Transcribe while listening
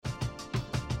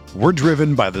We're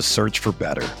driven by the search for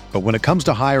better. But when it comes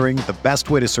to hiring, the best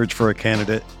way to search for a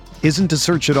candidate isn't to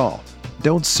search at all.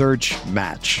 Don't search,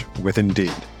 match with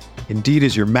Indeed. Indeed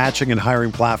is your matching and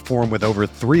hiring platform with over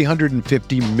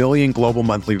 350 million global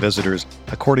monthly visitors,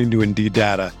 according to Indeed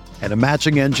data, and a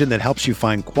matching engine that helps you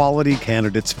find quality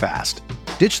candidates fast.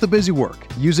 Ditch the busy work.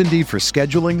 Use Indeed for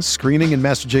scheduling, screening, and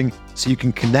messaging so you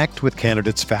can connect with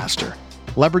candidates faster.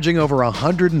 Leveraging over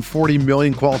 140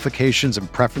 million qualifications and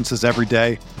preferences every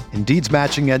day, Indeed's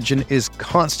matching engine is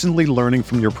constantly learning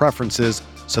from your preferences,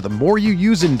 so the more you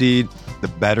use Indeed, the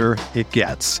better it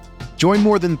gets. Join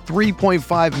more than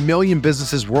 3.5 million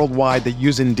businesses worldwide that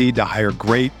use Indeed to hire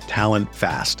great talent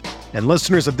fast. And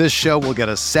listeners of this show will get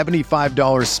a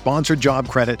 $75 sponsored job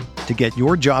credit to get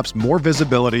your jobs more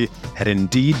visibility at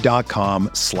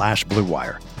Indeed.com/Blue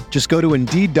Wire. Just go to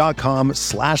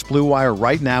Indeed.com/Blue Wire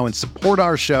right now and support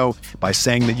our show by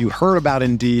saying that you heard about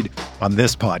Indeed on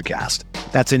this podcast.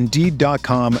 That's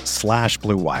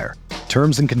Indeed.com/Blue Wire.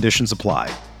 Terms and conditions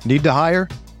apply. Need to hire?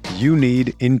 You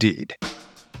need Indeed.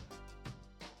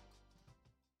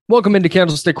 Welcome into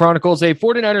Candlestick Chronicles, a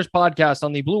 49ers podcast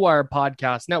on the Blue Wire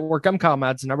Podcast Network. I'm Kyle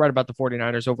Madsen. I write about the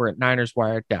 49ers over at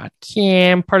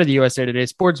NinersWire.com, part of the USA Today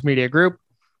Sports Media Group.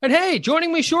 And hey,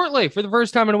 joining me shortly for the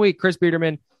first time in a week, Chris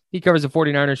Biederman. He covers the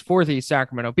 49ers for the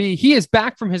Sacramento Bee. He is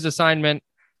back from his assignment,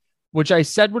 which I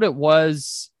said what it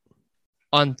was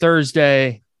on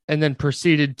Thursday and then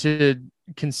proceeded to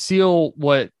conceal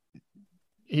what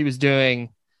he was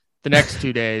doing the next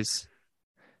 2 days.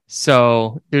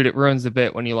 So, dude, it ruins the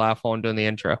bit when you laugh while I'm doing the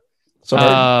intro.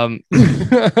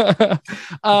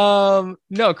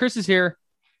 No, Chris is here,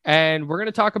 and we're going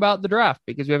to talk about the draft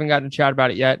because we haven't gotten to chat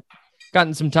about it yet.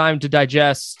 Gotten some time to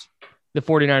digest the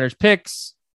 49ers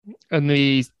picks and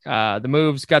the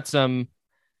moves. Got some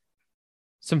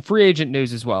free agent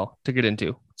news as well to get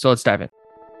into. So let's dive in.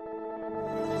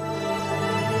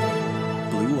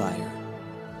 Blue Wire.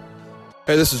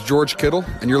 Hey, this is George Kittle,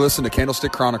 and you're listening to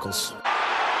Candlestick Chronicles.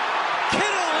 Kittle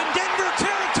in Denver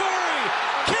territory.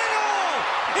 Kittle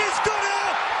is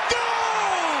gonna go!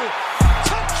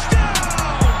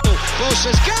 Touchdown! Close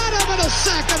has got him, and a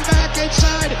sack him back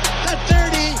inside the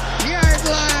 30-yard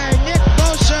line. Nick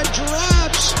Bosa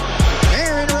drops.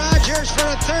 Aaron Rodgers for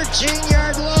a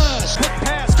 13-yard loss. Quick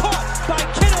pass caught by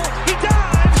Kittle. He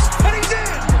dives, and he's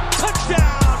in.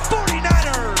 Touchdown,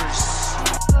 49ers!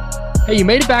 Hey, you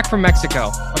made it back from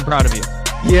Mexico. I'm proud of you.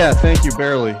 Yeah, thank you.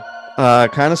 Barely.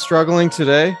 Kind of struggling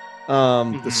today.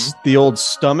 The old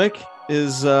stomach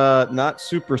is not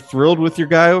super thrilled with your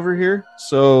guy over here.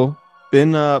 So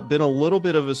been a little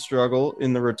bit of a struggle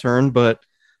in the return, but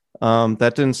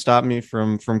that didn't stop me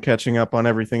from catching up on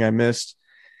everything I missed.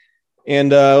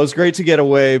 And it was great to get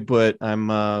away, but I'm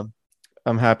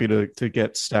happy to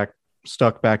get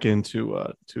stuck back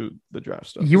into to the draft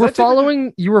stuff. You were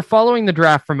following the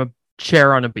draft from a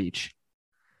chair on a beach.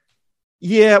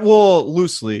 Yeah, well,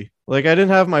 loosely. Like, I didn't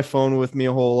have my phone with me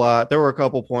a whole lot. There were a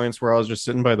couple points where I was just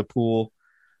sitting by the pool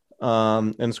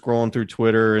and scrolling through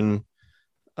Twitter and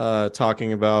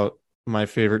talking about my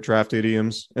favorite draft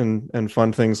idioms and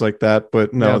fun things like that.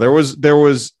 But no, yeah. there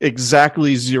was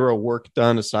exactly zero work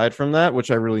done aside from that,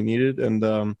 which I really needed. And,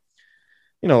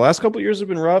 last couple of years have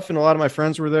been rough and a lot of my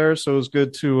friends were there. So it was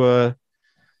good to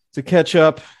catch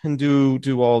up and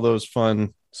do all those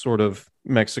fun sort of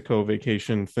Mexico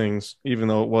vacation things, even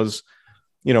though it was,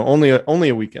 only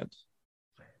a weekend.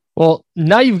 Well,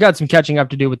 now you've got some catching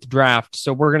up to do with the draft,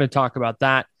 so we're going to talk about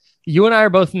that. You and I are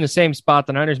both in the same spot.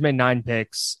 The Niners made 9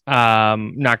 picks.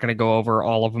 Not going to go over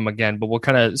all of them again, but we'll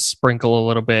kind of sprinkle a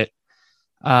little bit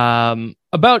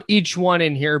about each one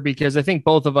in here because I think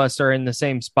both of us are in the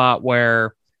same spot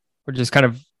where we're just kind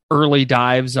of early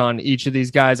dives on each of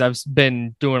these guys. I've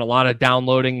been doing a lot of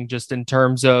downloading just in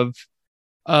terms of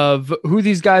who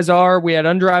these guys are. We had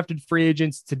undrafted free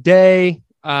agents today.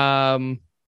 Frankly,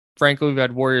 we've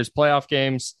had Warriors playoff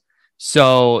games.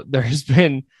 So there's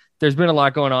been a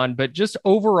lot going on, but just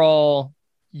overall,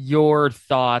 your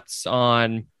thoughts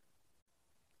on,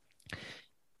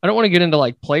 I don't want to get into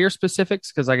like player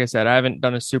specifics because like I said, I haven't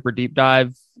done a super deep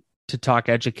dive to talk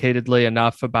educatedly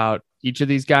enough about each of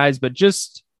these guys, but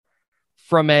just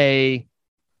from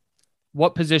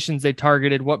what positions they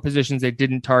targeted, what positions they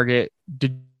didn't target.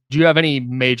 Did you have any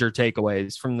major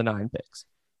takeaways from the 9 picks?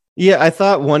 Yeah, I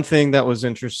thought one thing that was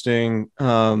interesting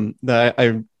that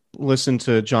I listened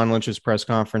to John Lynch's press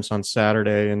conference on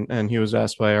Saturday, and he was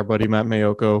asked by our buddy Matt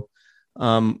Mayoko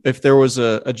if there was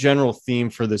a general theme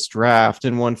for this draft.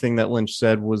 And one thing that Lynch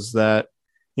said was that,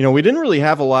 we didn't really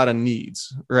have a lot of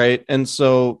needs, right? And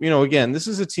so, again, this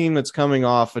is a team that's coming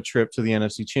off a trip to the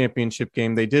NFC Championship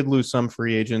game. They did lose some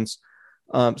free agents.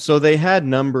 So they had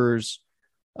numbers.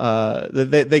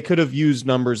 They could have used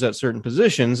numbers at certain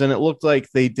positions, and it looked like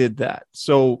they did that.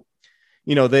 So,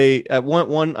 they at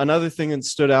one another thing that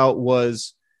stood out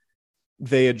was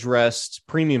they addressed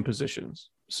premium positions.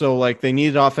 So like they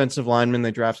needed offensive linemen.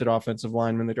 They drafted offensive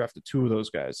linemen. They drafted 2 of those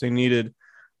guys. They needed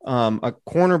a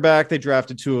cornerback. They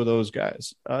drafted 2 of those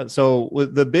guys. So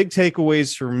with the big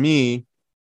takeaways for me,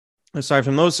 aside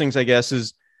from those things, I guess,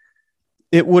 is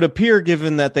it would appear,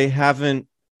 given that they haven't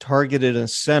targeted a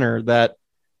center, that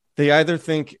they either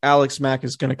think Alex Mack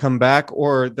is going to come back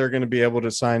or they're going to be able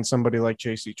to sign somebody like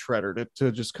JC Treader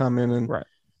to just come in and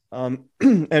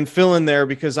and fill in there,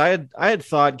 because I had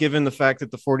thought, given the fact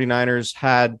that the 49ers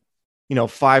had,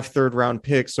 5 third-round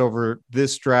picks over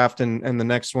this draft and the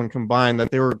next one combined,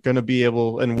 that they were going to be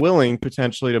able and willing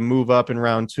potentially to move up in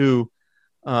round 2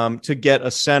 to get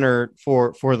a center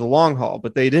for the long haul.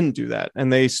 But they didn't do that,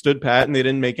 and they stood pat, and they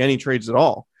didn't make any trades at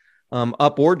all,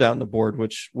 up or down the board,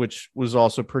 which was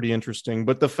also pretty interesting.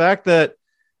 But the fact that,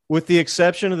 with the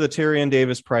exception of the Tyrion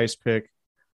Davis-Price pick,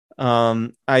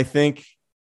 I think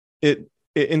it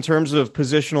in terms of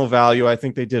positional value, I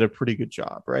think they did a pretty good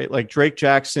job, right? Like Drake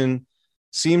Jackson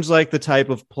seems like the type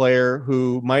of player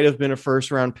who might have been a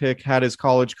first-round pick had his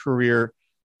college career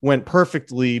went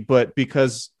perfectly, but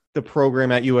because the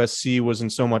program at USC was in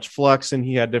so much flux and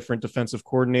he had different defensive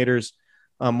coordinators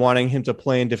wanting him to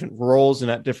play in different roles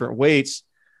and at different weights,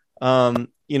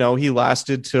 he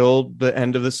lasted till the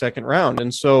end of the second round.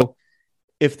 And so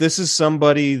if this is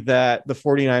somebody that the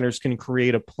 49ers can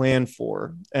create a plan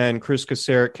for and Chris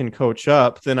Kaserik can coach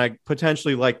up, then I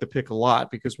potentially like the pick a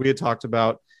lot, because we had talked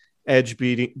about edge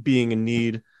being in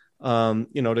need,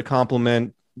 to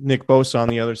complement Nick Bosa on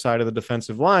the other side of the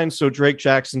defensive line. So Drake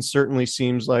Jackson certainly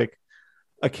seems like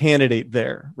a candidate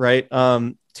there, right?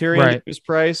 Tyrion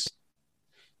Davis-Price,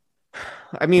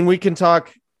 I mean, we could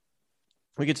talk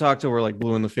till we're like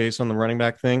blue in the face on the running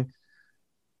back thing.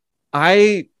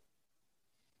 I'm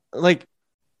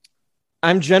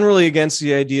generally against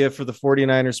the idea for the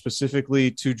 49ers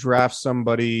specifically to draft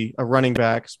somebody, a running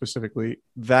back specifically,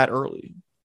 that early.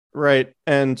 Right.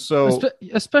 And so,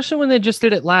 especially when they just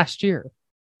did it last year.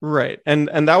 Right. And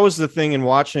that was the thing in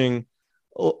watching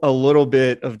a little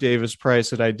bit of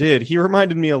Davis-Price that I did. He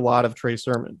reminded me a lot of Trey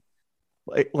Sermon,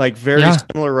 like very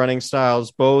similar running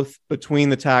styles, both between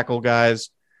the tackle guys.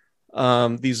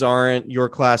 These aren't your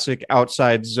classic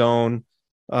outside zone,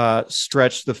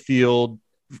 stretch the field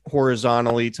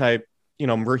horizontally type,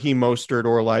 Raheem Mostert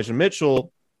or Elijah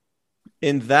Mitchell.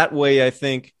 In that way, I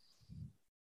think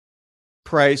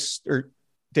Price or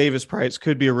Davis-Price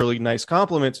could be a really nice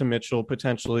compliment to Mitchell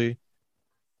potentially.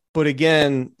 But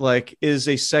again, is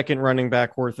a second running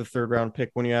back worth a third round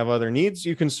pick when you have other needs?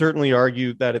 You can certainly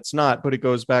argue that it's not, but it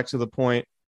goes back to the point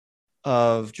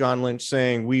of John Lynch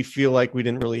saying, we feel like we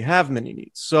didn't really have many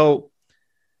needs. So,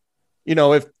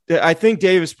 if I think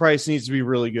Davis-Price needs to be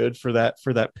really good for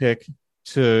that pick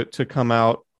to come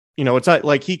out, it's not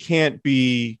like he can't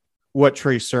be what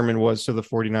Trey Sermon was to the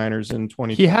 49ers in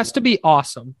 2020. He has to be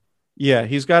awesome. Yeah,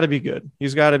 he's got to be good.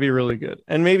 He's got to be really good.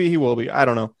 And maybe he will be. I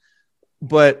don't know.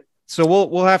 But so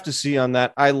we'll have to see on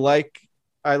that. I like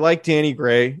Danny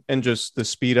Gray and just the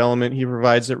speed element he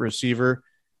provides at receiver,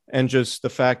 and just the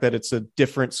fact that it's a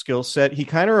different skill set. He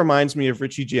kind of reminds me of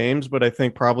Richie James, but I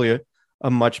think probably a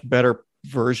much better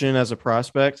version as a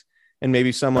prospect, and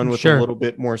maybe someone with a little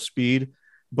bit more speed.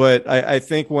 But I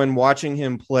think when watching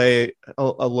him play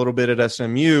a little bit at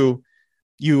SMU,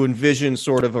 you envision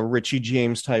sort of a Richie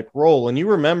James type role. And you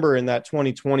remember in that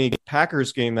 2020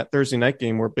 Packers game, that Thursday night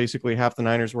game where basically half the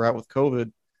Niners were out with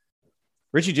COVID,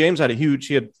 Richie James had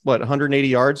 180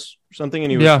 yards or something,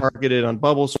 and he was targeted on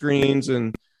bubble screens,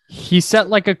 and he set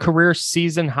like a career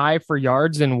season high for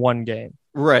yards in one game.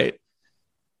 Right.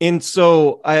 And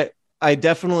so I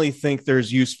definitely think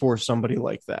there's use for somebody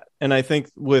like that. And I think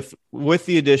with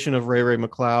the addition of Ray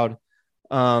McLeod,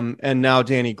 and now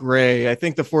Danny Gray, I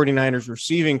think the 49ers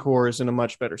receiving core is in a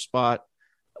much better spot.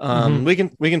 We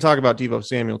can talk about Deebo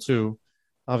Samuel too.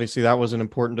 Obviously that was an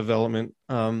important development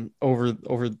over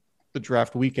the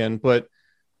draft weekend, but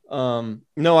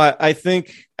no, I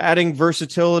think adding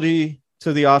versatility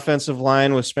to the offensive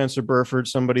line with Spencer Burford,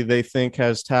 somebody they think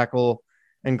has tackle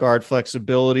and guard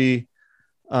flexibility.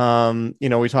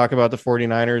 We talk about the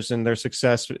 49ers and their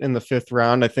success in the 5th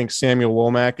round. I think Samuel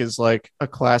Womack is like a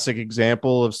classic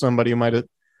example of somebody who might have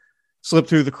slipped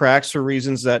through the cracks for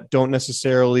reasons that don't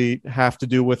necessarily have to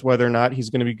do with whether or not he's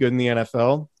going to be good in the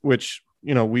NFL, which,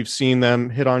 we've seen them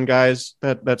hit on guys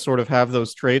that sort of have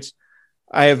those traits.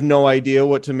 I have no idea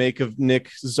what to make of Nick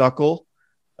Zuckel,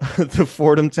 the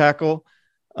Fordham tackle.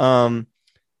 Kalia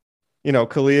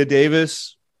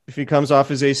Davis, If he comes off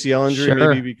his ACL injury, Sure.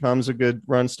 maybe he becomes a good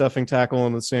run stuffing tackle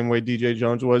in the same way DJ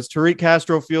Jones was. Tariq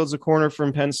Castro-Fields, a corner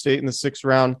from Penn State in the 6th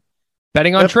round.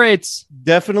 Betting on traits.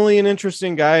 Definitely an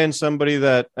interesting guy and somebody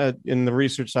that in the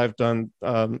research I've done,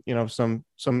 some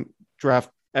draft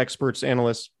experts,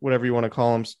 analysts, whatever you want to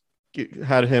call them,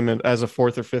 had him as a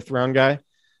 4th or 5th round guy.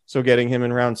 So getting him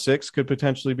in round 6 could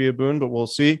potentially be a boon, but we'll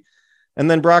see. And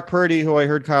then Brock Purdy, who I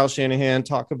heard Kyle Shanahan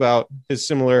talk about his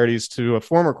similarities to a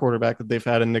former quarterback that they've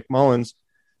had in Nick Mullins.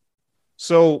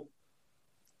 So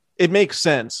it makes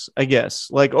sense, I guess.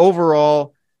 Like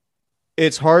overall,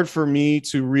 it's hard for me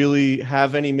to really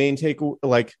have any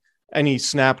any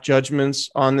snap judgments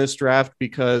on this draft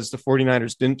because the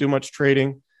 49ers didn't do much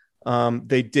trading.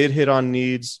 They did hit on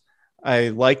needs. I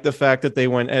like the fact that they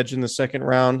went edge in the 2nd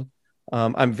round.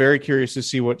 I'm very curious to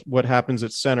see what happens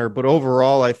at center, but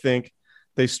overall, I think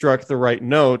they struck the right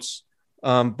notes.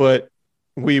 But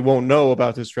we won't know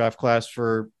about this draft class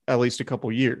for at least a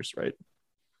couple years, right?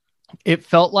 It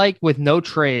felt like with no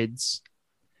trades,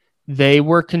 they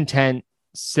were content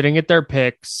sitting at their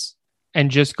picks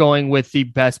and just going with the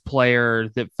best player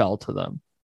that fell to them.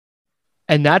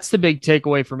 And that's the big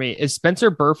takeaway for me. Is Spencer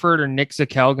Burford or Nick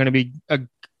Zakelj going to be a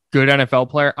good NFL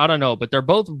player? I don't know, but they're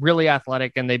both really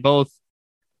athletic and they both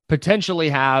potentially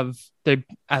have the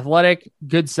athletic,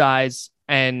 good size.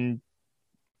 And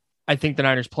I think the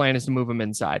Niners' plan is to move them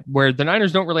inside, where the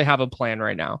Niners don't really have a plan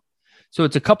right now. So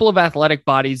it's a couple of athletic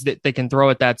bodies that they can throw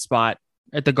at that spot,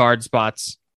 at the guard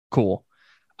spots. Cool.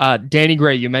 Danny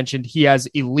Gray, you mentioned he has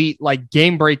elite, like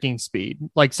game-breaking speed.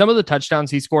 Like some of the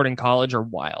touchdowns he scored in college are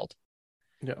wild.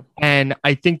 Yeah. And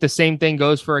I think the same thing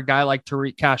goes for a guy like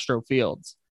Tariq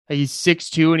Castro-Fields. He's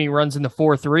 6'2" and he runs in the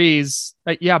 4.3s.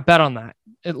 Yeah, bet on that.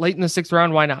 Late in the 6th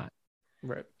round, why not?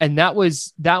 Right. And that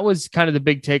was kind of the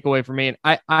big takeaway for me.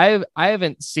 And I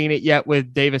haven't seen it yet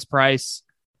with Davis Price.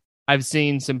 I've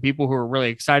seen some people who are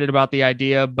really excited about the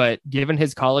idea, but given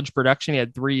his college production, he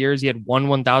had 3 years. He had one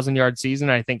 1,000-yard season.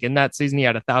 I think in that season, he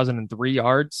had 1,003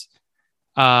 yards.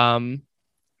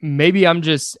 Maybe I'm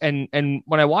just, and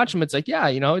when I watch him, it's like, yeah,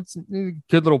 it's a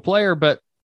good little player, but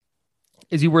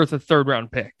is he worth a 3rd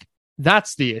round pick?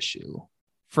 That's the issue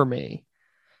for me.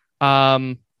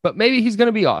 But maybe he's going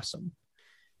to be awesome.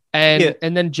 And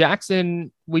then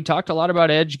Jackson, we talked a lot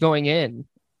about edge going in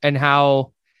and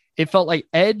how it felt like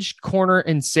edge, corner,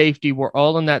 and safety were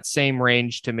all in that same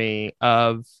range to me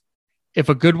of if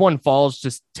a good one falls,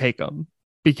 just take them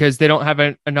because they don't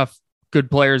have enough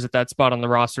good players at that spot on the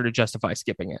roster to justify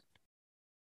skipping it.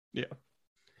 Yeah.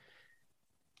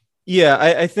 Yeah.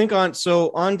 I think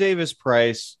on Davis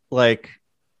Price, like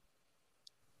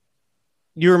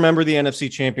you remember the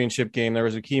NFC Championship game, there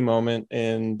was a key moment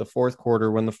in the 4th quarter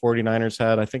when the 49ers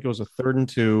had, I think it was a 3rd and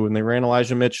 2 and they ran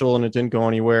Elijah Mitchell and it didn't go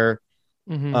anywhere.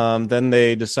 Mm-hmm. Then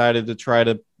they decided to try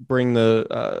to bring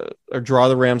or draw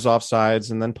the Rams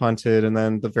offsides and then punted. And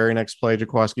then the very next play,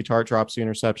 Jaquiski Tartt drops the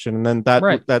interception. And then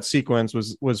that sequence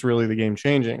was really the game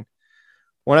changing.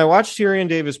 When I watched Tyrion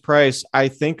Davis Price, I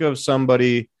think of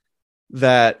somebody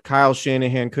that Kyle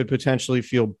Shanahan could potentially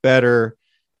feel better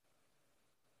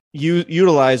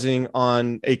utilizing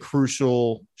on a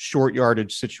crucial short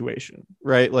yardage situation,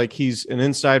 right? Like he's an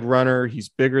inside runner. He's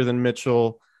bigger than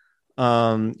Mitchell.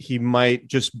 He might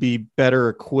just be better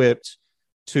equipped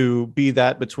to be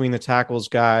that between the tackles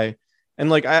guy. And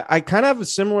like, I kind of have a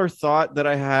similar thought that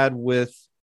I had with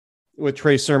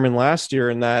Trey Sermon last year,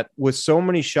 in that with so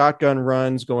many shotgun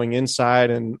runs going inside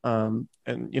and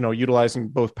utilizing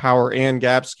both power and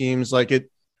gap schemes, like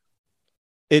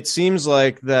it seems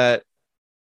like that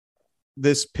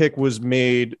this pick was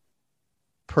made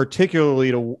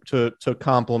particularly to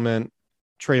complement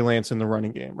Trey Lance in the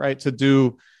running game, right?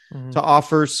 To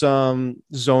offer some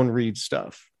zone read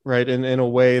stuff, right? And in a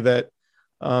way that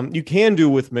you can do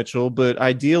with Mitchell, but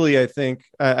ideally, I think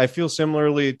I feel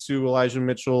similarly to Elijah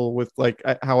Mitchell with like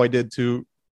how I did to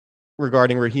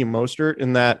regarding Raheem Mostert,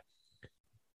 in that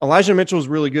Elijah Mitchell is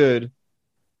really good,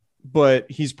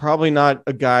 but he's probably not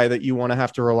a guy that you want to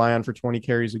have to rely on for 20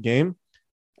 carries a game.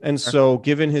 And so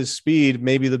given his speed,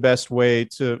 maybe the best way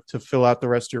to fill out the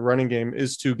rest of your running game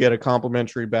is to get a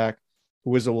complimentary back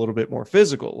who is a little bit more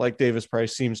physical, like Davis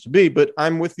Price seems to be. But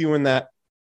I'm with you in that.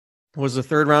 Was the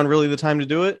 3rd round really the time to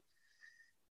do it?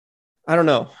 I don't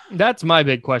know. That's my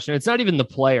big question. It's not even the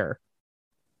player.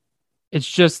 It's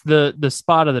just the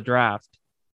spot of the draft.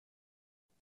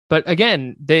 But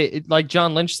again, they, like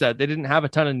John Lynch said, they didn't have a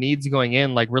ton of needs going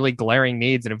in, like really glaring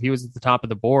needs. And if he was at the top of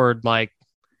the board, like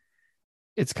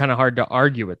it's kind of hard to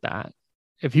argue with that.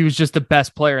 If he was just the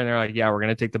best player and they're like, yeah, we're going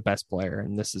to take the best player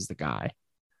and this is the guy,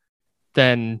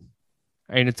 then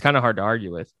I mean, it's kind of hard to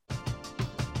argue with.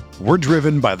 We're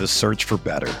driven by the search for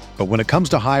better. But when it comes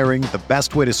to hiring, the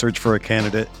best way to search for a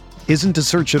candidate isn't to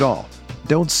search at all.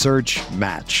 Don't search,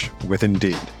 match with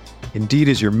Indeed. Indeed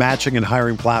is your matching and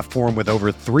hiring platform with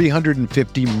over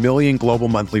 350 million global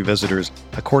monthly visitors,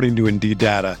 according to Indeed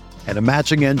data, and a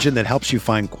matching engine that helps you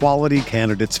find quality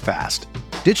candidates fast.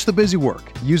 Ditch the busy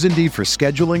work. Use Indeed for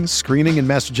scheduling, screening, and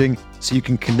messaging so you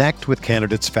can connect with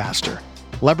candidates faster.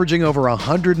 Leveraging over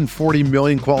 140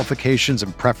 million qualifications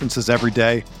and preferences every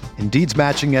day, Indeed's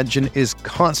matching engine is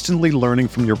constantly learning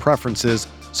from your preferences,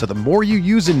 so the more you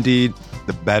use Indeed,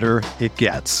 the better it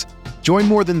gets. Join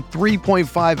more than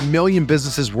 3.5 million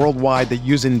businesses worldwide that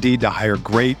use Indeed to hire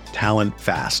great talent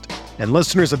fast. And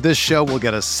listeners of this show will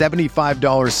get a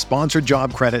 $75 sponsored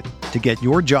job credit to get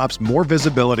your jobs more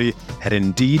visibility at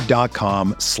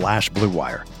Indeed.com/Blue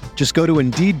Wire. Just go to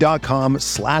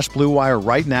Indeed.com/Blue Wire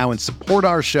right now and support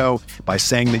our show by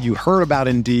saying that you heard about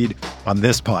Indeed on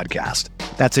this podcast.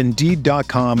 That's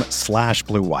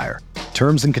Indeed.com/Blue Wire.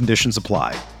 Terms and conditions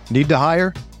apply. Need to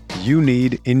hire? You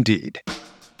need Indeed.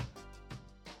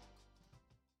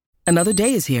 Another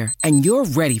day is here, and you're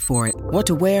ready for it. What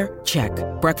to wear? Check.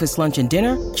 Breakfast, lunch, and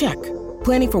dinner? Check.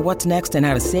 Planning for what's next and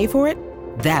how to save for it?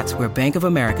 That's where Bank of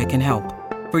America can help.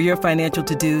 For your financial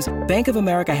to-dos, Bank of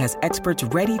America has experts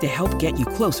ready to help get you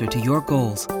closer to your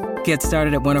goals. Get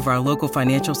started at one of our local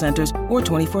financial centers or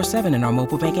 24/7 in our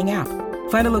mobile banking app.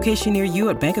 Find a location near you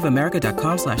at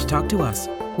bankofamerica.com/talktous.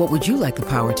 What would you like the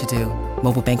power to do?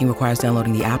 Mobile banking requires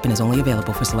downloading the app and is only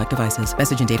available for select devices.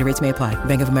 Message and data rates may apply.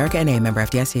 Bank of America NA, member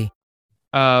FDIC.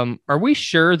 Are we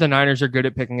sure the Niners are good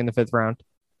at picking in the 5th round?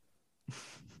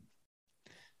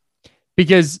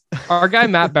 Because our guy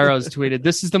Matt Barrows tweeted,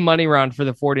 this is the money round for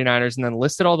the 49ers, and then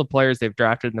listed all the players they've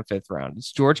drafted in the 5th round.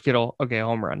 It's George Kittle, okay,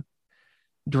 home run.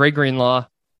 Dre Greenlaw,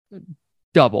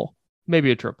 double,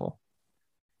 maybe a triple.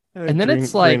 And then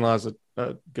it's like Greenlaw's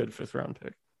a good 5th round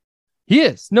pick. He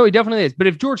is. No, he definitely is. But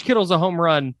if George Kittle's a home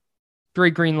run,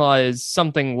 Dre Greenlaw is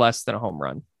something less than a home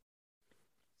run.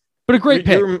 But a great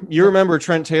pick. You remember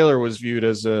Trent Taylor was viewed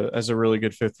as a really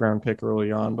good 5th round pick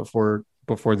early on before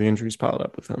the injuries piled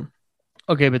up with him.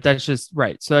 Okay, but that's just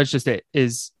right. So that's just it.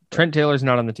 Is Trent Taylor's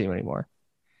not on the team anymore.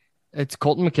 It's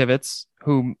Colton McKivitz,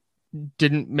 who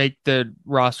didn't make the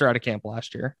roster out of camp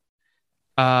last year.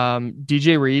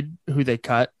 DJ Reed, who they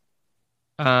cut.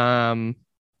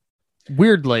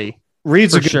 Weirdly,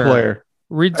 Reed's a good player.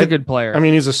 Reed's a good player. I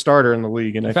mean, he's a starter in the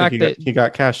league, and I think he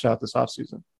got cashed out this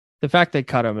offseason. The fact they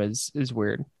cut him is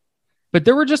weird. But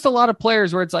there were just a lot of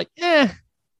players where it's like,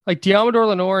 like Diamador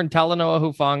Lenore and Talanoa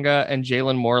Hufanga and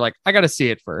Jalen Moore. Like, I got to see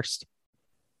it first.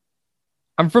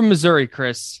 I'm from Missouri,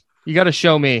 Chris. You got to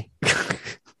show me.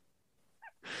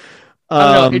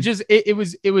 I don't know. It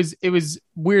was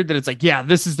weird that it's like, yeah,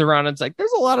 this is the round. It's like,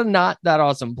 there's a lot of not that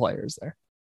awesome players there.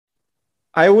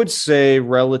 I would say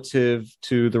relative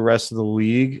to the rest of the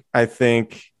league,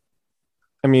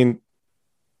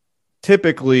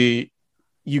 typically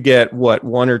you get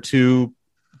one or two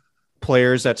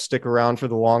players that stick around for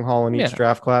the long haul in each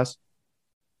draft class.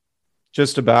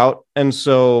 Just about. And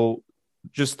so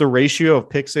just the ratio of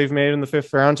picks they've made in the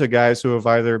 5th round to guys who have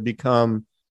either become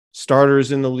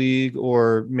starters in the league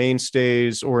or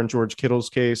mainstays, or in George Kittle's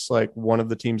case, like one of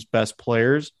the team's best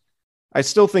players. I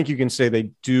still think you can say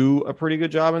they do a pretty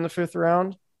good job in the 5th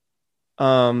round.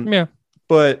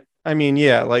 But I mean,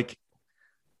 like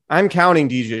I'm counting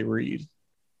DJ Reed.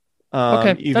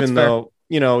 Okay, even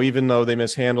though they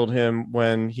mishandled him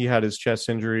when he had his chest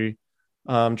injury.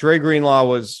 Dre Greenlaw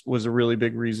was a really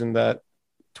big reason that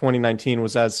 2019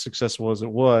 was as successful as it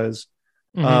was.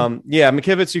 Mm-hmm.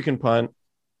 McKivitz, you can punt.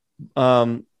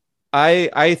 I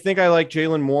think I like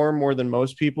Jalen Moore more than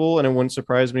most people, and it wouldn't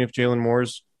surprise me if Jalen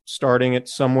Moore's starting it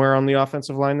somewhere on the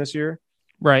offensive line this year.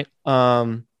 Right.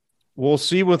 We'll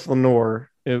see with Lenore.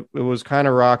 It was kind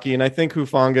of rocky, and I think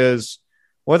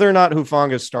whether or not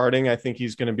Hufanga's starting, I think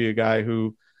he's going to be a guy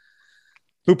who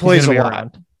plays a lot.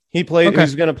 Around. He's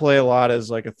going to play a lot as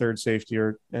like a third safety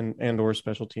or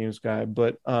special teams guy.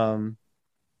 But no,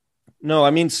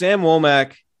 I mean, Sam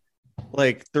Womack,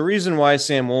 like the reason why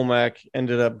Sam Womack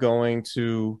ended up going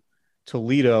to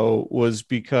Toledo was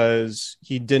because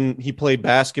he played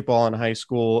basketball in high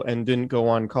school and didn't go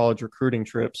on college recruiting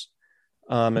trips.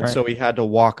 So he had to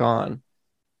walk on.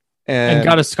 And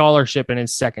got a scholarship in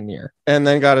his second year. And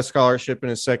then got a scholarship in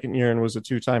his second year and was a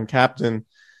 2-time captain.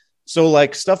 So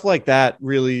like stuff like that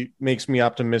really makes me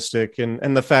optimistic.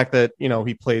 And the fact that,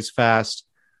 he plays fast,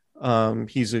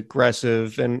 he's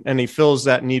aggressive and he fills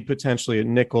that need potentially at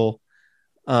nickel.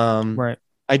 Right.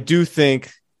 I do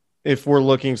think if we're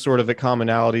looking sort of at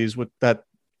commonalities with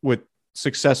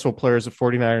successful players the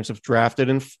 49ers have drafted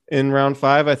in round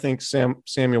 5. I think Samuel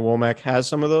Womack has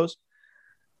some of those.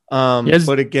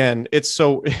 But again, it's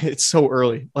so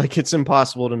early. Like, it's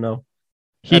impossible to know.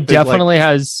 He definitely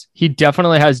has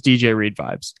DJ Reed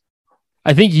vibes.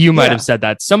 I think you might have said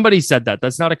that. Somebody said that.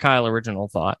 That's not a Kyle original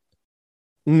thought.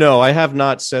 No, I have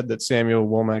not said that Samuel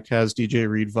Womack has DJ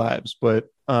Reed vibes, but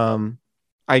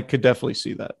I could definitely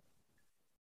see that.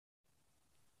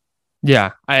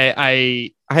 Yeah,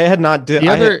 I have not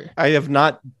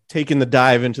taken the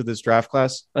dive into this draft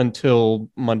class until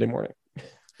Monday morning.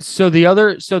 So the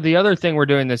other thing we're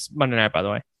doing this Monday night, by the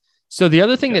way. So the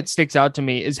other thing that sticks out to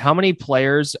me is how many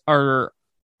players are,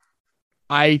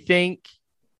 I think,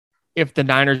 if the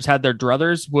Niners had their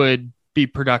druthers, would be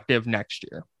productive next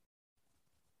year.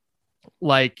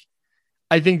 Like,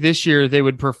 I think this year they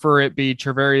would prefer it be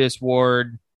Travarius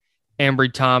Ward,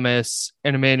 Ambry Thomas,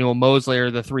 and Emmanuel Mosley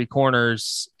are the 3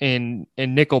 corners in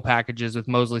nickel packages, with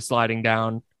Mosley sliding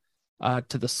down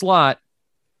to the slot.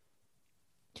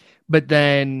 But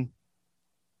then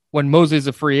when Mosley's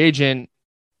a free agent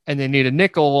and they need a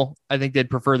nickel, I think they'd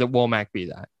prefer that Womack be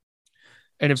that.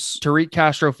 And if Tariq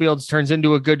Castro Fields turns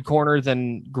into a good corner,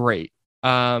 then great.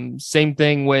 Same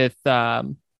thing with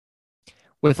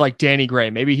like Danny Gray.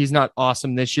 Maybe he's not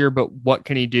awesome this year, but what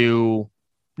can he do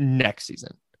next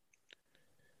season?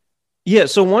 Yeah.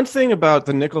 So one thing about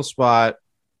the nickel spot,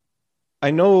 I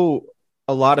know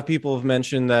a lot of people have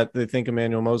mentioned that they think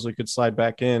Emmanuel Mosley could slide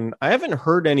back in. I haven't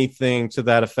heard anything to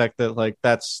that effect that like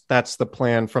that's the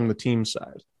plan from the team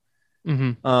side.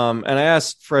 Mm-hmm. And I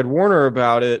asked Fred Warner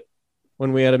about it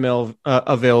when we had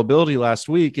availability last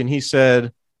week, and he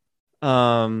said, he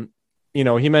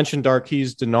mentioned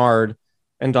Darqueze Dennard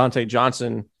and Dante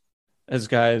Johnson as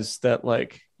guys that,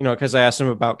 like, because I asked him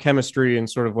about chemistry and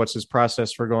sort of what's his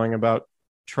process for going about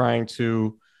trying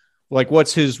to, like,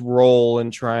 what's his role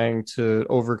in trying to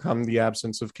overcome the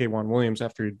absence of K'Waun Williams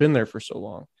after he'd been there for so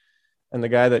long. And the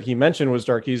guy that he mentioned was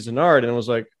Darqueze Dennard, and was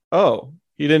like, oh,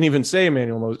 he didn't even say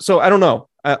Emmanuel Mosley. So I don't know.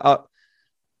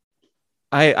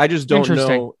 I just don't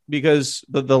know, because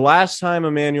the last time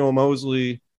Emmanuel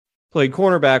Mosley played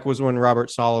cornerback was when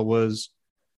Robert Saleh was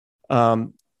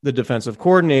the defensive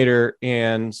coordinator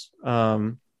and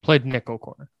played nickel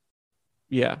corner.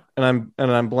 Yeah, and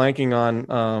I'm blanking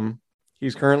on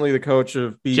he's currently the coach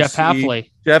of BC. Jeff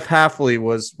Hafley. Jeff Hafley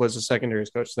was the secondaries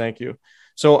coach. Thank you.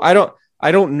 So I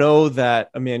don't know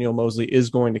that Emmanuel Mosley is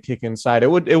going to kick inside. It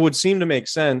would seem to make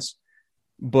sense,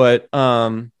 but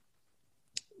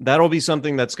that'll be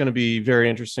something that's going to be very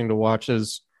interesting to watch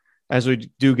as we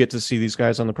do get to see these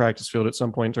guys on the practice field at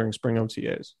some point during spring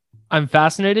OTAs. I'm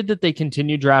fascinated that they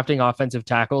continue drafting offensive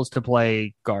tackles to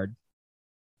play guard.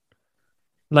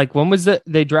 Like, when was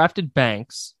they drafted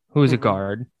Banks, who is a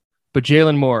guard, but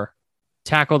Jalen Moore,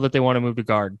 tackle that they want to move to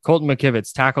guard. Colton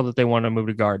McKivitz, tackle that they want to move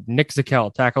to guard. Nick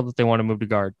Zakelj, tackle that they want to move to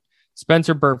guard.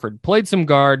 Spencer Burford played some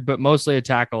guard, but mostly a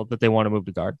tackle that they want to move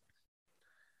to guard.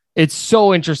 It's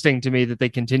so interesting to me that they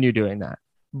continue doing that.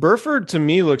 Burford, to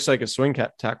me, looks like a swing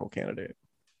tackle candidate.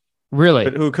 Really?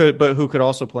 But who could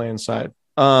also play inside.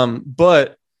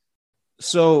 But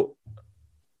so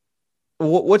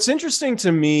what's interesting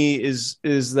to me is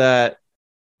that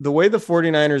the way the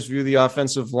 49ers view the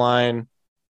offensive line,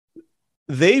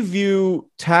 they view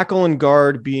tackle and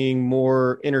guard being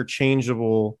more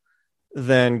interchangeable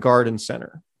than guard and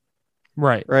center.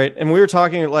 Right. Right. And we were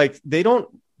talking, like, they've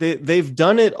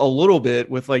done it a little bit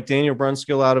with, like, Daniel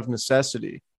Brunskill out of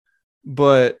necessity,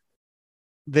 but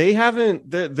they haven't.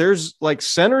 There's, like,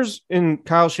 centers in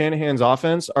Kyle Shanahan's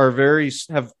offense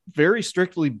have very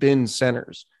strictly been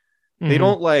centers. Mm-hmm. They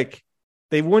don't, like,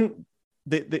 they wouldn't,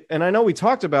 and I know we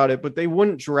talked about it, but they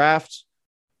wouldn't draft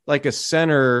like a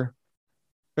center,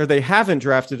 or they haven't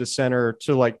drafted a center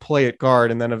to, like, play at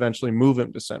guard and then eventually move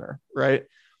him to center. Right.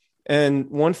 And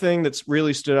one thing that's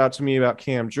really stood out to me about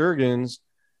Cam Jurgens,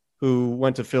 who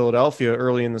went to Philadelphia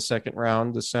early in the second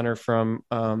round, the center from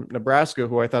Nebraska,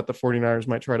 who I thought the 49ers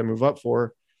might try to move up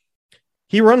for.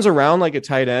 He runs around like a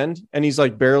tight end, and he's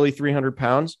like barely 300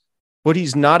 pounds, but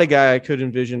he's not a guy I could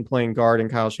envision playing guard in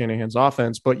Kyle Shanahan's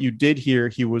offense. But you did hear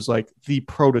he was like the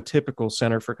prototypical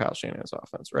center for Kyle Shanahan's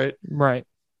offense, right? Right.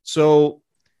 So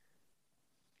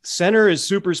center is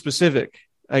super specific,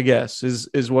 I guess,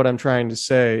 is what I'm trying to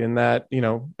say. And that,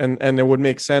 and it would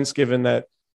make sense given that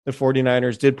the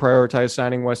 49ers did prioritize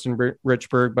signing Weston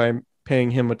Richburg by paying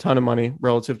him a ton of money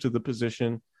relative to the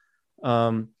position.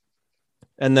 And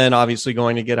then obviously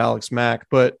going to get Alex Mack.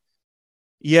 But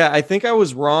yeah, I think I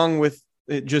was wrong with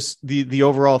it, just the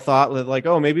overall thought that, like,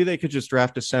 oh, maybe they could just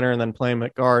draft a center and then play him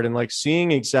at guard. And, like,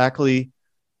 seeing exactly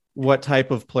what type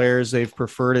of players they've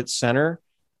preferred at center,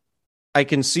 I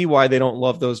can see why they don't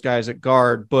love those guys at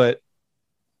guard, but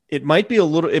it might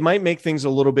make things a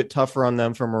little bit tougher on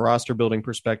them from a roster building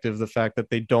perspective, the fact that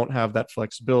they don't have that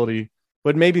flexibility,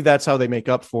 but maybe that's how they make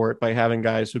up for it by having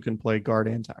guys who can play guard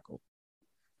and tackle.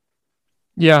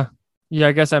 Yeah. Yeah,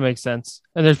 I guess that makes sense.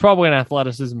 And there's probably an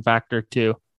athleticism factor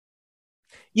too.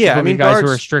 Yeah, I mean, guys who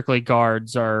are strictly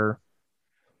guards are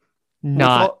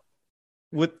not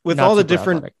with not all the super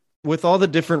different athletic. with all the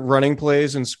different running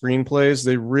plays and screen plays.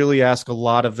 They really ask a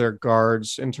lot of their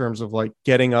guards in terms of like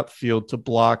getting upfield to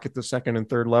block at the second and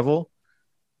third level.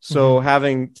 So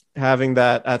having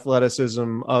that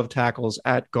athleticism of tackles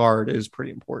at guard is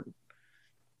pretty important.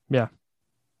 Yeah,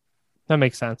 that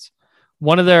makes sense.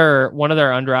 One of their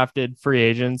undrafted free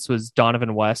agents was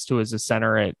Donovan West, who was a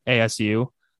center at ASU.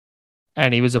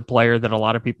 And he was a player that a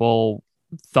lot of people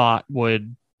thought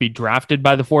would be drafted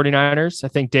by the 49ers. I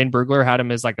think Dane Brugler had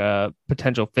him as like a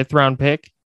potential 5th round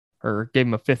pick or gave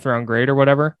him a 5th round grade or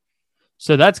whatever.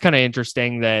 So that's kind of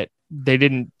interesting that they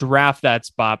didn't draft that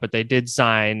spot, but they did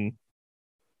sign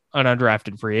an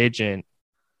undrafted free agent.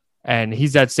 And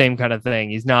he's that same kind of thing.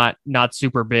 He's not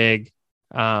super big,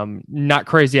 not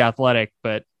crazy athletic,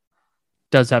 but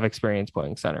does have experience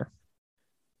playing center.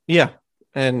 Yeah.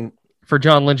 And for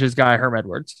John Lynch's guy, Herm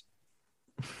Edwards.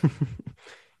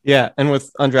 Yeah. And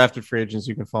with undrafted free agents,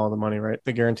 you can follow the money, right?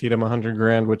 They guaranteed him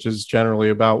 $100,000, which is generally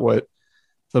about what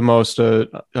the most a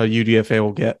UDFA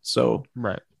will get. So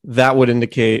right. That would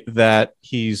indicate that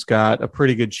he's got a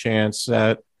pretty good chance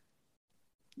at,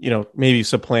 maybe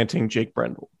supplanting Jake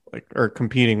Brendel, or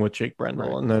competing with Jake Brendel.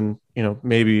 Right. And then,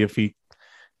 maybe if he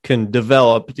can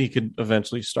develop, he could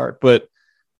eventually start. But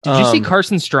did you see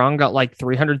Carson Strong got like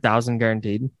 $300,000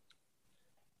 guaranteed?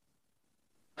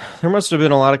 There must have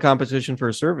been a lot of competition for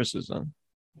his services then.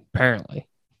 Apparently.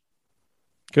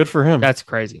 Good for him. That's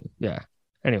crazy. Yeah.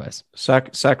 Anyways.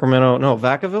 Sacramento. No,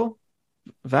 Vacaville?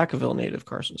 Vacaville native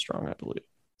Carson Strong, I believe.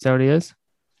 Is that what he is?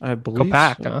 I believe Go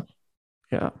Pack, so. huh?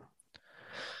 Yeah.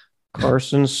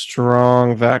 Carson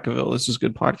Strong, Vacaville. This is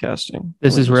good podcasting.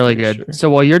 This is really good. Sure.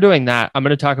 So while you're doing that, I'm going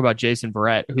to talk about Jason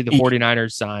Verrett, who the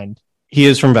 49ers signed. He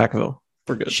is from Vacaville.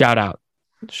 We're good. Shout out.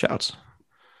 Shouts.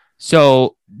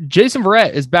 So Jason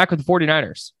Verrett is back with the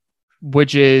 49ers,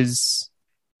 which is,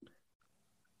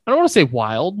 I don't want to say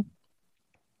wild,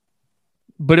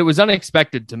 but it was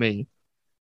unexpected to me.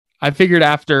 I figured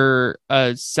after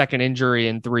a second injury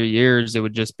in 3 years, it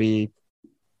would just be,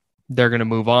 they're going to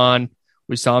move on.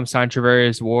 We saw him sign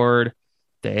Travarius Ward.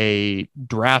 They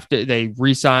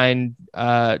re-signed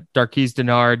Darqueze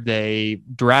Dennard. They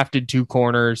drafted 2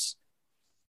 corners.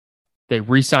 They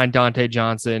re-signed Dante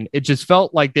Johnson. It just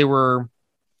felt like they were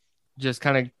just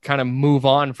kind of move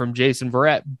on from Jason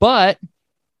Verrett. But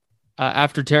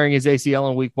after tearing his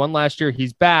ACL in week 1 last year,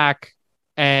 he's back,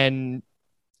 and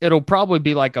it'll probably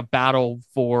be like a battle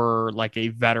for like a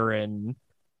veteran.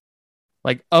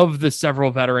 Like of the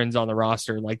several veterans on the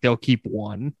roster, like they'll keep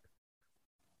one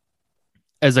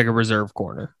as like a reserve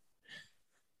corner.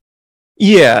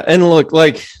 Yeah, and look,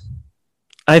 like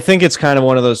I think it's kind of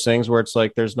one of those things where it's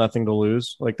like there's nothing to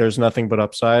lose, like there's nothing but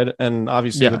upside. And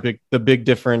obviously the big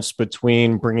difference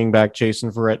between bringing back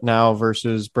Jason Verrett now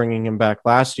versus bringing him back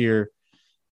last year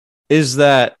is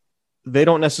that they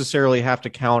don't necessarily have to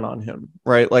count on him,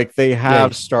 right? Like they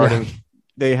have starting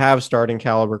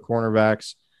caliber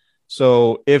cornerbacks.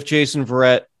 So if Jason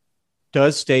Verrett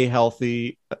does stay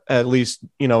healthy, at least,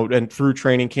 and through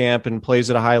training camp and plays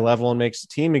at a high level and makes the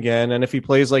team again, and if he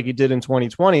plays like he did in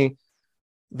 2020,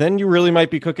 then you really might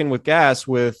be cooking with gas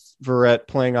with Verrett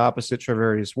playing opposite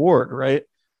Travarius Ward, right?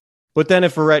 But then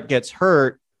if Verrett gets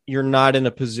hurt, you're not in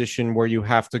a position where you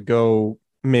have to go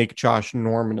make Josh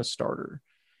Norman a starter.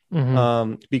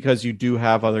 Because you do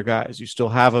have other guys. You still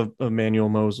have a Emmanuel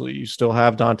Mosley. You still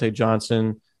have Dante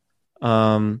Johnson.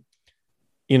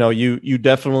 You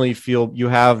definitely feel you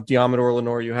have Diamador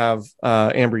Lenore, you have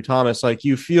Ambry Thomas. Like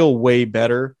you feel way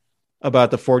better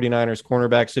about the 49ers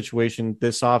cornerback situation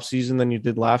this offseason than you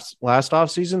did last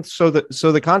offseason. So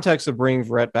the context of bringing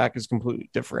Verrett back is completely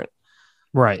different.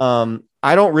 Right.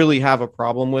 I don't really have a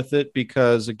problem with it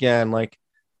because again, like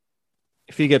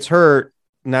if he gets hurt,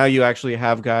 now you actually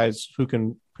have guys who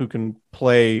can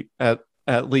play at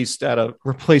least at a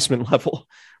replacement level,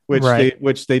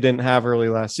 which they didn't have early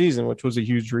last season, which was a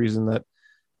huge reason that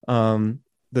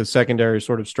the secondary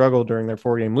sort of struggled during their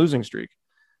 4-game losing streak.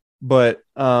 But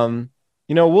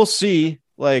we'll see.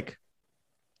 Like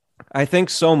I think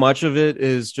so much of it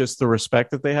is just the respect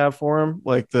that they have for him,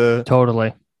 like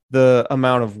the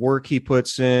amount of work he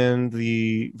puts in,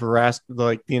 the veracity,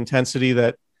 like the intensity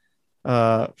that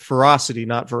ferocity,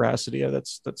 not veracity.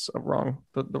 That's the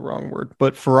wrong word,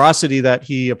 but ferocity that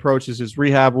he approaches his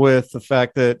rehab with, the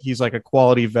fact that he's like a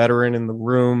quality veteran in the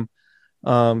room.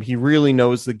 He really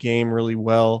knows the game really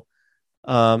well.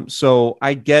 So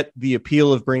I get the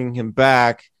appeal of bringing him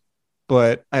back,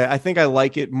 but I think I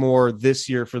like it more this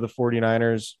year for the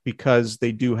 49ers because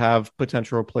they do have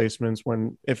potential replacements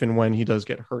if and when he does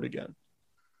get hurt again.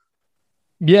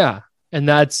 Yeah. And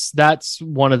that's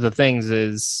one of the things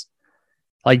is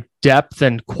like depth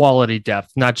and quality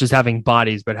depth, not just having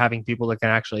bodies, but having people that can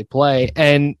actually play.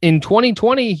 And in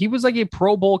 2020, he was like a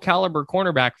Pro Bowl caliber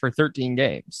cornerback for 13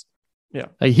 games. Yeah.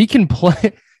 Like he can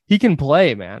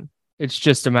play, man. It's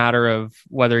just a matter of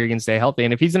whether he can stay healthy.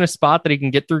 And if he's in a spot that he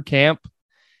can get through camp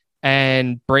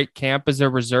and break camp as a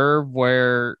reserve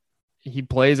where he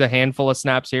plays a handful of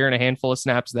snaps here and a handful of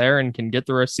snaps there and can get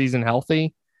through a season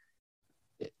healthy,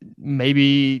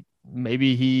 maybe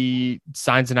he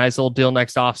signs a nice little deal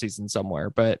next offseason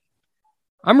somewhere. But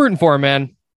I'm rooting for him,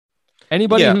 man.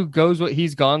 Anybody who goes what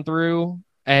he's gone through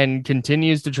and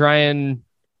continues to try and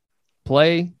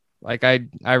play, like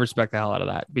I respect the hell out of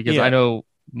that because I know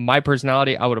my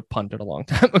personality, I would have punted a long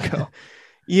time ago.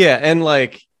 Yeah. And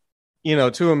like,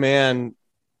 to a man,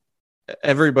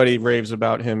 everybody raves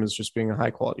about him as just being a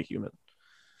high quality human.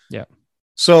 Yeah.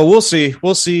 So we'll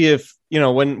see if,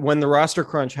 when the roster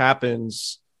crunch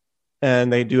happens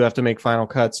and they do have to make final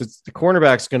cuts, the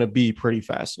cornerback's going to be pretty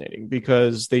fascinating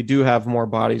because they do have more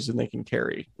bodies than they can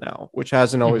carry now, which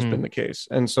hasn't always been the case.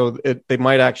 And so they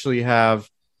might actually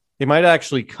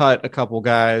cut a couple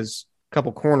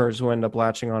corners who end up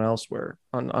latching on elsewhere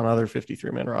on other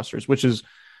 53-man rosters, which is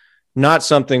not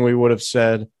something we would have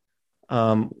said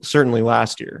certainly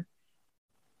last year.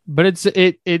 But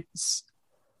it's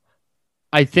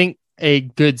I think a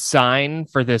good sign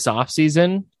for this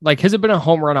offseason. Like, has it been a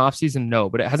home run offseason?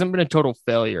 No, but it hasn't been a total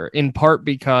failure, in part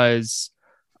because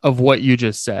of what you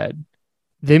just said.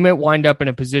 They might wind up in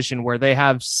a position where they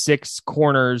have 6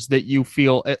 corners that you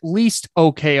feel at least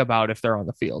okay about if they're on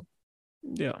the field.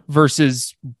 Yeah.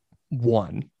 Versus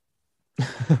 1.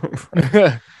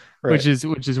 Right. Which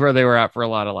is where they were at for a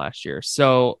lot of last year.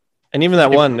 So, and even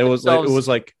that one, it was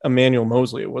like Emmanuel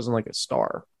Mosley. It wasn't like a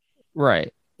star.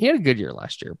 Right. He had a good year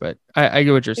last year, but I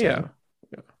get what you're saying.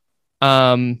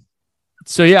 Yeah.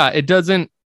 So yeah, it doesn't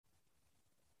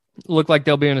look like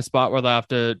they'll be in a spot where they'll have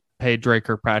to pay Drake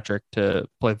Kirkpatrick to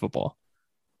play football.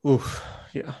 Oof.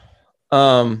 Yeah.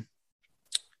 I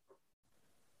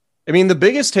mean, the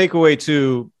biggest takeaway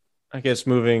too, I guess,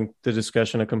 moving the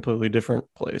discussion a completely different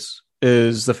place,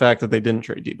 is the fact that they didn't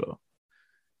trade Debo.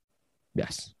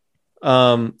 Yes.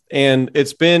 And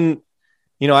it's been,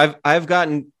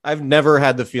 I've never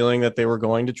had the feeling that they were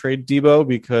going to trade Debo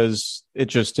because it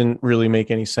just didn't really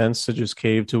make any sense to just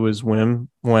cave to his whim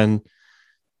when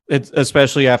it's,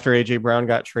 especially after AJ Brown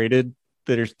got traded,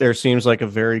 there seems like a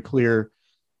very clear,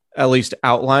 at least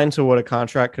outline to what a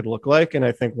contract could look like. And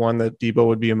I think one that Debo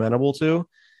would be amenable to.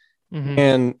 Mm-hmm.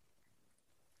 And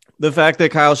the fact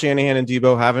that Kyle Shanahan and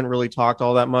Debo haven't really talked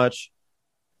all that much,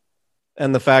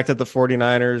 and the fact that the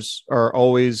 49ers are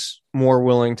always more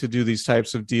willing to do these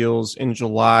types of deals in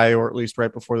July, or at least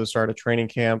right before the start of training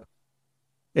camp,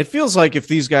 it feels like if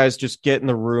these guys just get in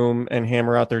the room and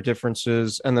hammer out their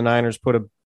differences and the Niners put a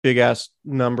big ass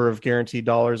number of guaranteed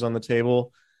dollars on the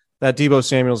table, that Deebo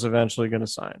Samuel's eventually going to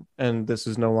sign. And this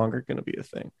is no longer going to be a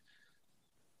thing.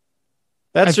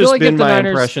 That's just been my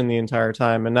impression the entire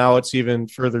time. And now it's even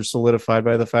further solidified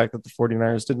by the fact that the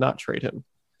 49ers did not trade him.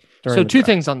 So two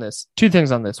things on this.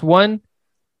 One,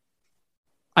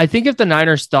 I think if the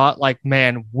Niners thought like,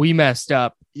 man, we messed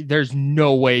up, there's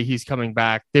no way he's coming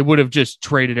back, they would have just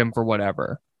traded him for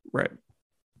whatever. Right.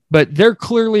 But they're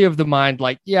clearly of the mind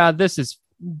like, yeah, this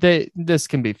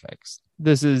can be fixed.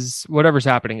 This is whatever's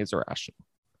happening is irrational.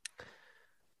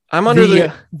 I'm under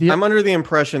the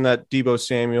impression that Deebo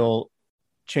Samuel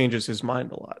changes his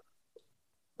mind a lot,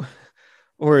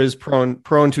 or is prone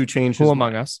to change. Who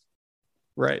among us?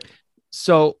 Right.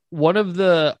 So one of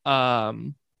the other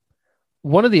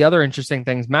interesting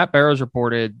things, Matt Barrows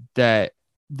reported that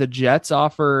the Jets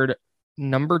offered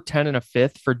number 10 and a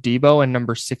fifth for Deebo and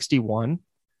number 61.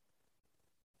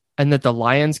 And that the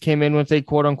Lions came in with a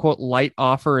quote unquote light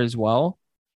offer as well,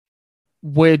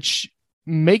 which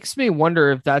makes me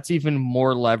wonder if that's even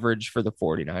more leverage for the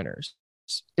 49ers.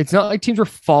 It's not like teams were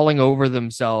falling over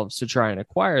themselves to try and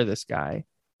acquire this guy.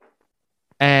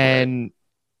 And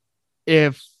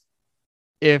if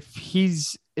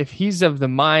he's of the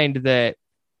mind that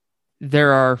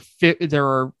there are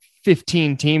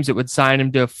 15 teams that would sign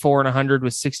him to 400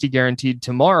 with 60 guaranteed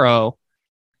tomorrow,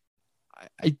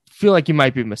 I feel like you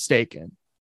might be mistaken.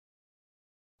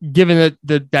 given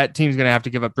that team's going to have to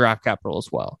give up draft capital as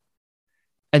well.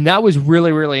 And that was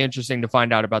really, really interesting to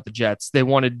find out about the Jets. They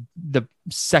wanted the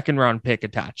second round pick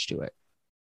attached to it.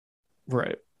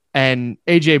 Right. And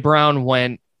A.J. Brown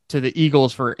went to the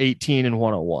Eagles for 18 and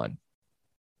 101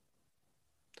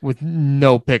 with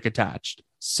no pick attached.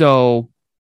 So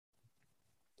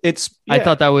I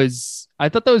thought that was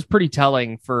pretty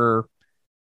telling for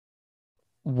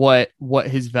what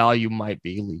his value might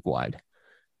be league wide.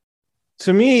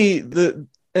 To me,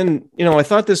 I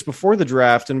thought this before the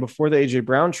draft and before the A.J.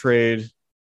 Brown trade,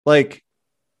 like,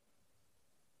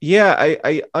 yeah,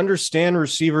 I understand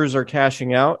receivers are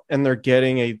cashing out and they're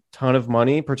getting a ton of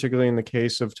money, particularly in the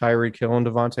case of Tyreek Hill and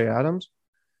Devontae Adams.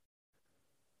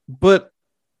 But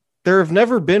there have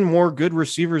never been more good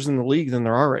receivers in the league than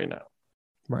there are right now.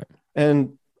 Right.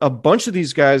 And a bunch of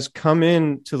these guys come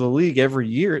into the league every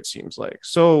year, it seems like.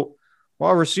 So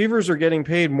while receivers are getting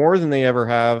paid more than they ever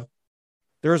have,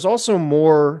 there's also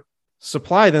more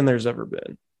supply than there's ever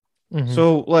been. Mm-hmm.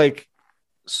 So, like,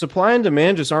 supply and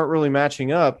demand just aren't really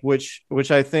matching up, which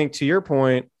I think, to your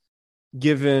point,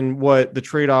 given what the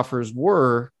trade offers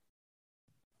were,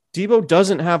 Deebo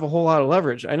doesn't have a whole lot of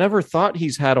leverage. I never thought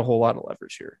he's had a whole lot of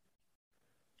leverage here.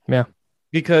 Yeah.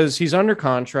 Because he's under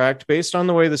contract. Based on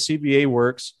the way the CBA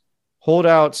works,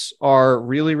 holdouts are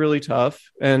really, really tough.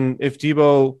 And if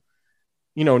Deebo,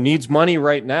 needs money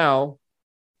right now,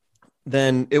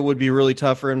 then it would be really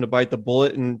tough for him to bite the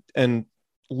bullet and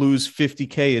lose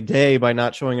 $50K a day by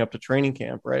not showing up to training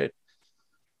camp, right?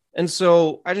 And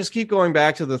so I just keep going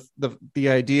back to the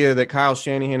idea that Kyle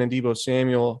Shanahan and Deebo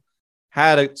Samuel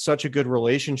had such a good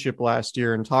relationship last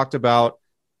year and talked about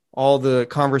all the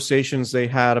conversations they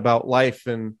had about life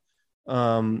and,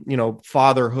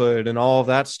 fatherhood and all of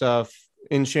that stuff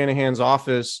in Shanahan's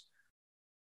office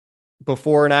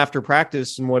before and after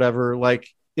practice and whatever. Like,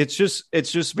 it's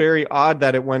just very odd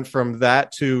that it went from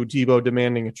that to Deebo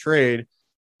demanding a trade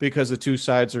because the two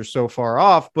sides are so far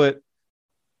off. But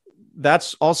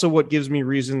that's also what gives me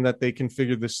reason that they can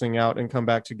figure this thing out and come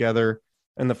back together,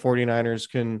 and the 49ers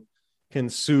can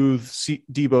soothe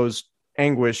Deebo's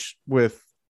anguish with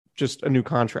just a new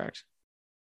contract.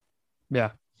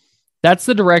 Yeah. That's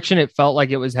the direction it felt like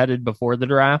it was headed before the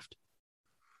draft.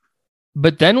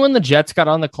 But then when the Jets got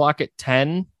on the clock at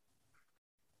 10,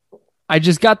 I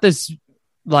just got this,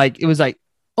 like, it was like,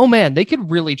 oh man, they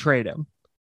could really trade him.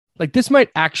 Like, this might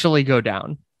actually go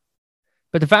down.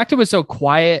 But the fact it was so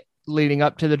quiet leading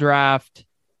up to the draft,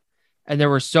 and there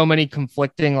were so many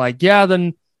conflicting, like, yeah,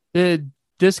 then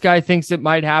this guy thinks it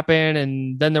might happen,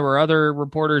 and then there were other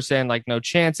reporters saying, like, no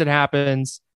chance it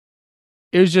happens.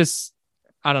 It was just,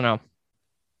 I don't know.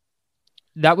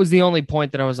 That was the only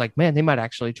point that I was like, man, they might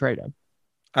actually trade him.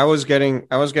 I was getting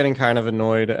kind of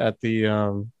annoyed at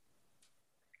the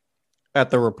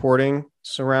reporting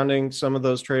surrounding some of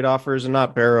those trade offers, and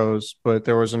not Barrows, but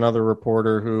there was another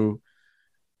reporter who,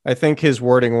 I think his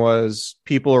wording was,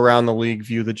 people around the league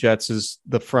view the Jets as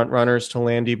the front runners to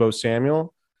land Deebo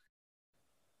Samuel.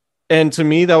 And to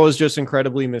me, that was just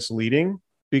incredibly misleading,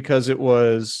 because it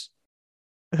was,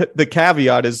 the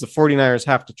caveat is the 49ers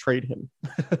have to trade him.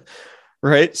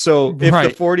 Right. So if the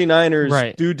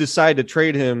 49ers do decide to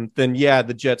trade him, then yeah,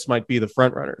 the Jets might be the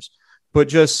front runners. But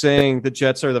just saying the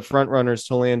Jets are the front runners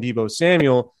to land Deebo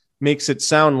Samuel makes it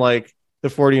sound like the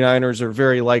 49ers are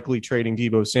very likely trading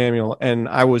Deebo Samuel. And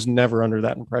I was never under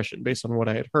that impression based on what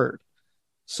I had heard.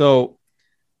 So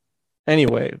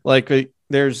anyway, like,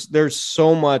 there's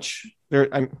so much there.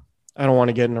 I don't want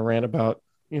to get in a rant about,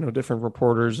 different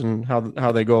reporters and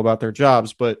how they go about their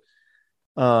jobs, but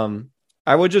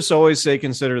I would just always say,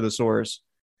 consider the source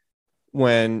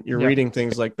when you're reading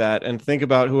things like that, and think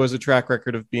about who has a track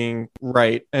record of being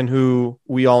right and who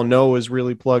we all know is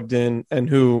really plugged in and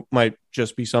who might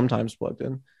just be sometimes plugged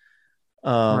in.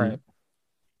 Right.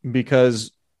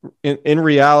 Because in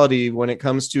reality, when it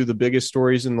comes to the biggest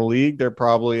stories in the league, there are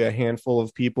probably a handful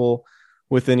of people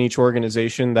within each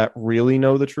organization that really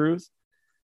know the truth.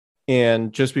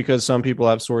 And just because some people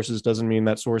have sources doesn't mean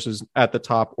that source is at the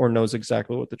top or knows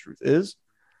exactly what the truth is.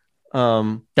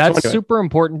 That's super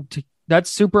important to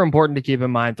keep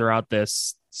in mind throughout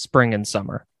this spring and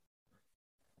summer.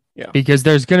 Yeah. Because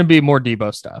there's going to be more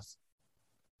Deebo stuff.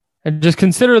 And just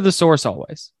consider the source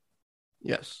always.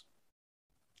 Yes.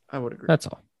 I would agree. That's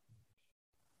all.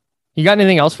 You got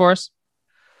anything else for us?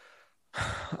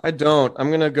 I don't. I'm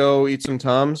going to go eat some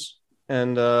Tums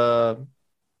and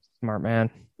smart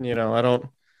man.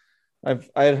 I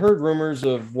had heard rumors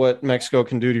of what Mexico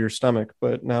can do to your stomach,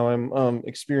 but now I'm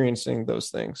experiencing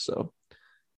those things. So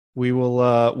we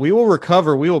will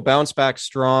recover. We will bounce back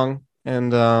strong.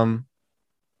 And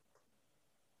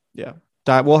yeah,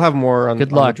 we'll have more on, Good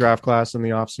on the luck. draft class in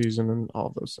the off season and all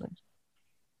of those things.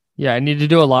 Yeah, I need to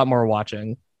do a lot more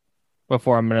watching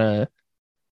before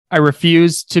I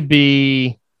refuse to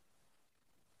be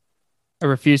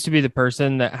the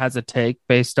person that has a take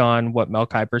based on what Mel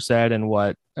Kiper said and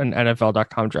what an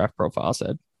NFL.com draft profile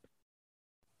said.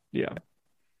 Yeah.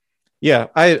 Yeah,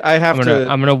 I have to.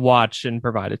 I'm gonna watch and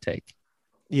provide a take.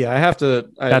 Yeah, I have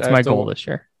to. That's I my have goal to, this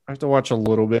year. I have to watch a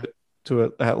little bit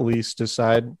to at least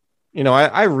decide. You know,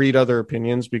 I read other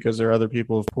opinions because there are other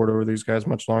people who've poured over these guys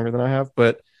much longer than I have.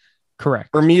 But Correct.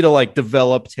 for me to like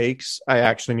develop takes, I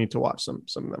actually need to watch some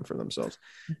of them for themselves.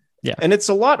 Yeah. And it's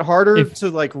a lot harder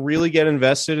to like really get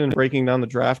invested in breaking down the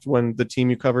draft when the team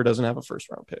you cover doesn't have a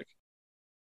first round pick.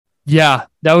 Yeah,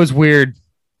 that was weird.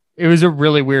 It was a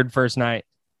really weird first night.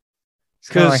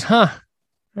 Because all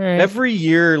right. Every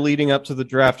year leading up to the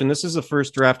draft, and this is the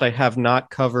first draft I have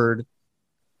not covered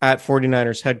at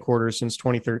 49ers headquarters since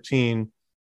 2013.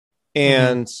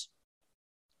 And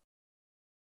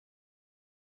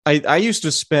I used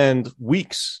to spend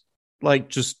weeks like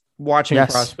just watching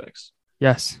prospects.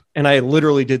 Yes. And I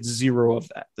literally did zero of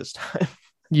that this time.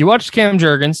 You watched Cam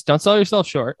Jurgens. Don't sell yourself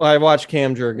short. Well, I watched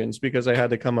Cam Jurgens because I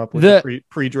had to come up with a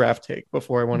pre-draft take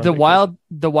before I went on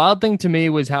the wild thing to me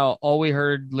was how all we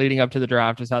heard leading up to the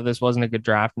draft was how this wasn't a good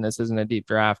draft and this isn't a deep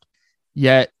draft.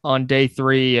 Yet on day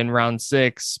 3 and round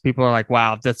 6, people are like,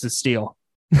 wow, that's a steal.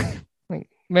 Like,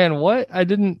 man, what? I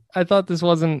thought this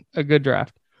wasn't a good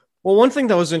draft. Well, one thing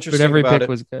that was interesting but every about pick it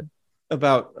was good.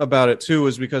 About it too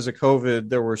was because of COVID,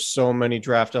 there were so many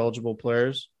draft eligible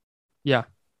players. Yeah.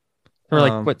 Or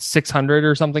like 600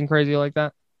 or something crazy like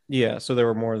that. Yeah, so there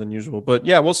were more than usual. But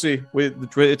yeah, we'll see.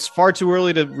 It's far too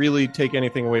early to really take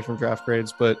anything away from draft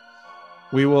grades, but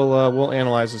we'll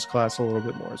analyze this class a little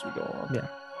bit more as we go along. Yeah,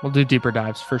 we'll do deeper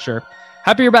dives for sure.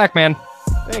 Happy you're back, man.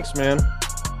 Thanks, man.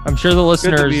 I'm sure the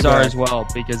listeners are as well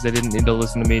because they didn't need to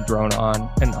listen to me drone on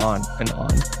and on and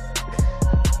on.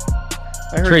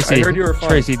 I heard you were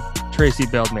fine. Tracy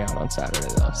bailed me out on Saturday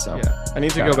though, so yeah, I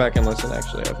need to go back and listen.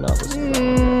 Actually, I've not listened to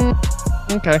that one yet.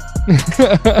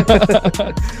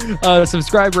 Okay.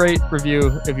 Subscribe, rate,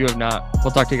 review if you have not.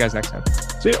 We'll talk to you guys next time.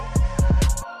 See ya.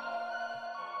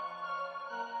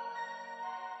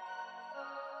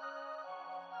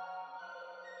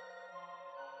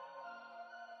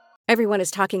 Everyone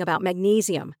is talking about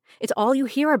magnesium. It's all you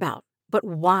hear about. But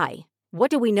why? What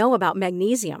do we know about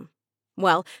magnesium?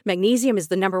 Well, magnesium is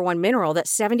the #1 mineral that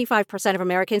 75% of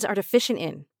Americans are deficient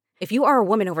in. If you are a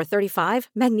woman over 35,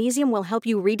 magnesium will help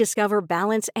you rediscover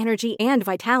balance, energy, and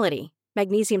vitality.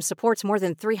 Magnesium supports more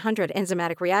than 300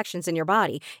 enzymatic reactions in your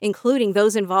body, including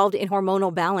those involved in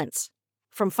hormonal balance.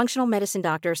 From functional medicine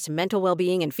doctors to mental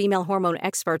well-being and female hormone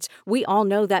experts, we all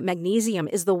know that magnesium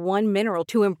is the one mineral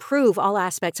to improve all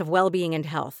aspects of well-being and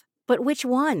health. But which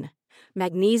one?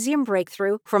 Magnesium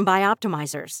Breakthrough from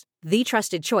Bioptimizers, the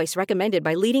trusted choice recommended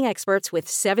by leading experts with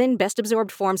 7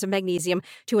 best-absorbed forms of magnesium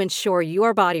to ensure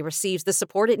your body receives the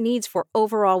support it needs for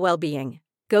overall well-being.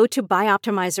 Go to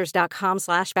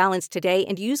bioptimizers.com/balance today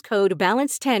and use code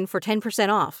BALANCE10 for 10%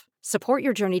 off. Support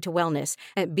your journey to wellness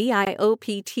at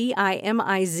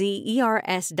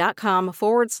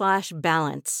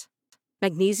bioptimizers.com/balance.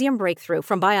 Magnesium Breakthrough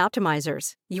from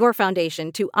Bioptimizers, your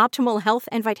foundation to optimal health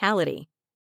and vitality.